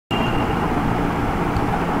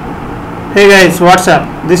Hey guys, what's up?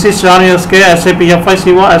 This is Chanu SAP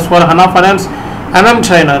FICO S4HANA Finance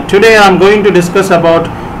Trainer. Today I am going to discuss about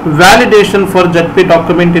validation for ZP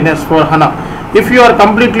document in S4HANA. If you are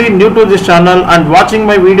completely new to this channel and watching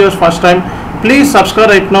my videos first time, please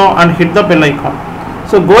subscribe right now and hit the bell icon.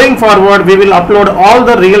 So going forward, we will upload all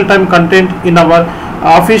the real-time content in our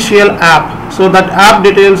official app. So that app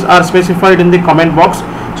details are specified in the comment box.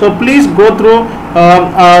 So please go through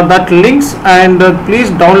that links and please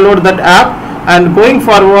download that app, and going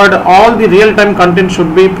forward all the real-time content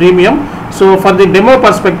should be premium. So for the demo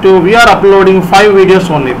perspective, we are uploading 5 videos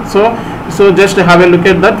only. So just have a look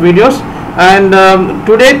at that videos. And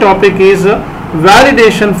today topic is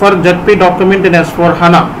validation for ZP document in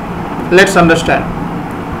S4HANA. Let's understand.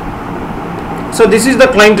 So this is the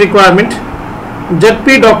client requirement.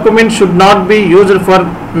 ZP document should not be used for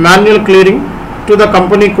manual clearing to the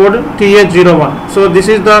company code TA01. So this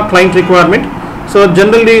is the client requirement. So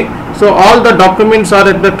generally, so all the documents are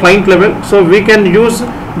at the client level, so we can use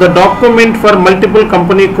the document for multiple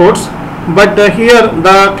company codes, but here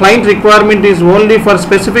the client requirement is only for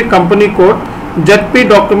specific company code. ZP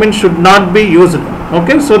document should not be used.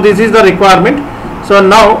 Okay, so this is the requirement. So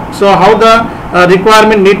now, so how the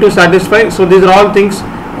requirement need to satisfy, so these are all things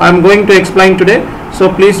I am going to explain today.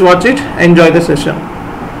 So please watch it, enjoy the session.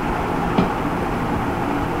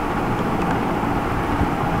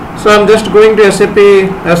 So I am just going to SAP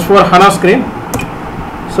S4HANA screen.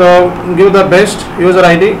 So give the best user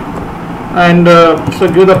ID and so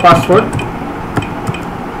give the password.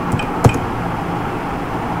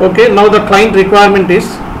 Okay, now the client requirement is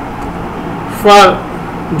for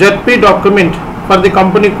ZP document for the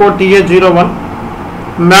company code TA01,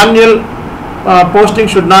 manual posting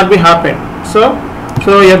should not be happen. So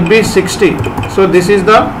FB60. So this is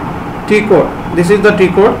the T code. This is the T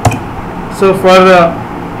code. So for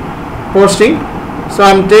posting, so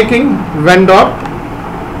I am taking vendor.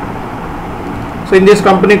 So in this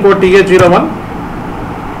company code TA01,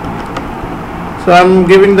 so I am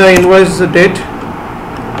giving the invoice date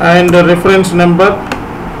and reference number.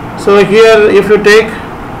 So here if you take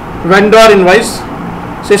vendor invoice,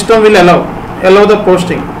 system will allow the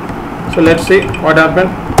posting. So let's see what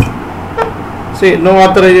happened. See, no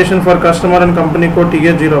authorization for customer and company code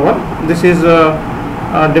TA01. This is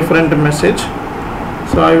a different message.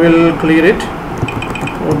 So I will clear it.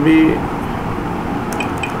 Would be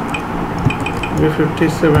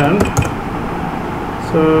B57.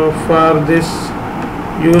 So for this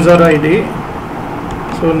user ID,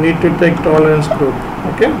 so need to take tolerance group.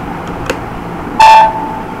 Okay.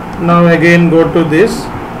 Now again go to this.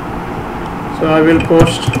 So I will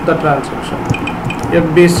post the transaction.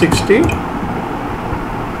 FB60.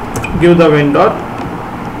 Give the vendor.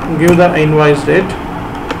 Give the invoice date.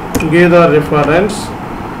 Give the reference.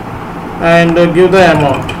 And give the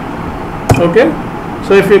amount. Okay,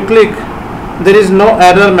 so if you click, there is no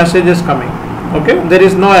error messages coming. Okay, there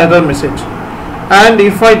is no error message. And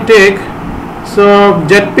if I take so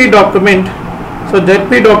ZP document, so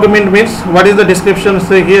ZP document means what is the description?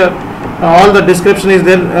 So here all the description is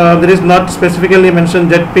there. There is not specifically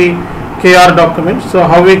mentioned ZP KR document. So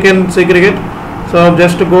how we can segregate? So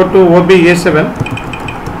just to go to OBA7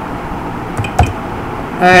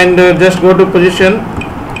 and just go to position.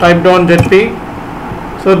 Type down ZP.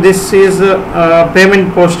 So this is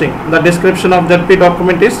payment posting. The description of ZP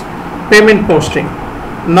document is payment posting.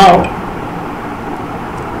 Now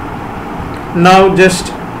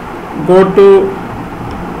just go to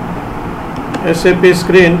SAP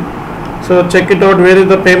screen. So check it out. Where is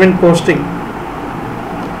the payment posting?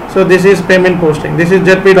 So this is payment posting. This is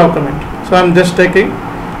ZP document. So I am just taking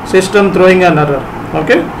system throwing an error.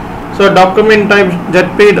 Okay. So document type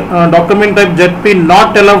ZP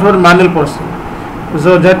not allowed for manual posting.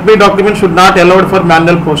 So ZP document should not allowed for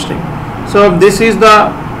manual posting. So this is the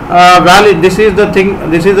this is the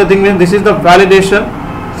validation.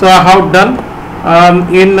 So I have done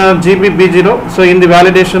in GBB0. So in the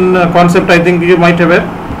validation concept, I think you might have it.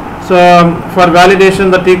 So for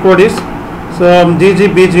validation, the T code is so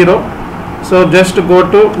GGB0. So just go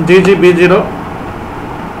to GGB0.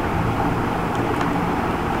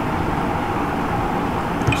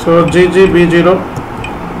 So GGB0.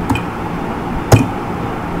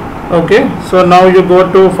 Okay, so now you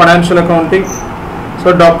go to financial accounting.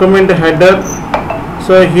 So document header.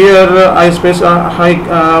 So here I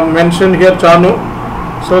mentioned here Chanu.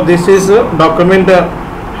 So this is document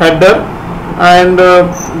header, and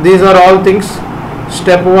these are all things.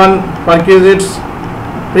 Step 1,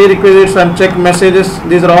 prerequisites, and check messages.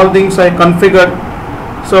 These are all things I configured.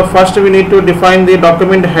 So first we need to define the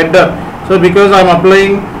document header. So because I am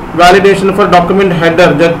applying validation for document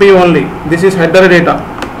header ZP only, this is header data.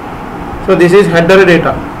 So this is header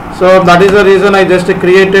data. So that is the reason I just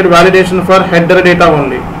created validation for header data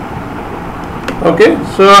only. Okay,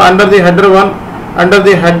 so under the header one, under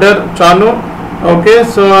the header Chanu, okay,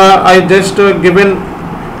 so I just given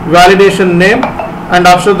validation name, and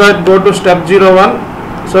after that go to step 01.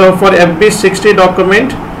 So for FB60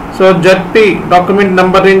 document, so ZP document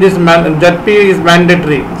number range is ZP is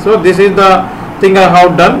mandatory. So this is the thing I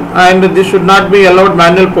have done, and this should not be allowed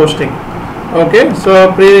manual posting. Okay,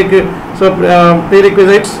 so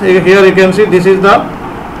prerequisites, here you can see this is the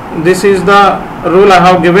rule I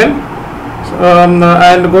have given. And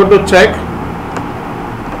go to check.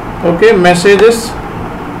 Okay, messages.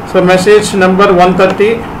 So message number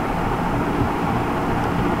 130.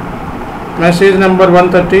 Message number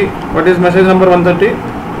 130. What is message number 130?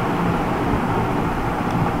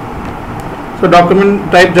 So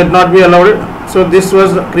document type did not be allowed. So this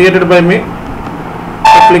was created by me.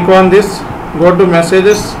 So click on this. Go to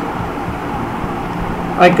messages.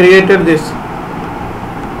 I created this.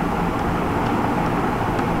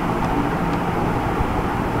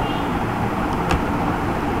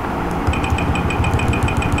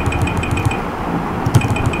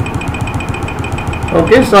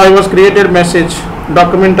 Okay, so I was created message,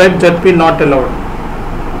 document type ZP not allowed.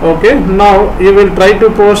 Okay, now you will try to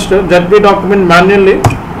post ZP document manually,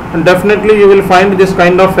 and definitely you will find this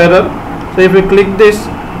kind of error. So if you click this,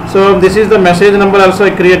 so this is the message number also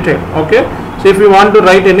I created. Okay, so if you want to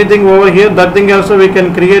write anything over here, that thing also we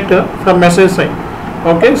can create from message side.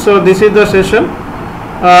 Okay, so this is the session.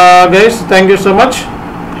 Guys, thank you so much.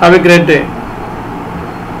 Have a great day.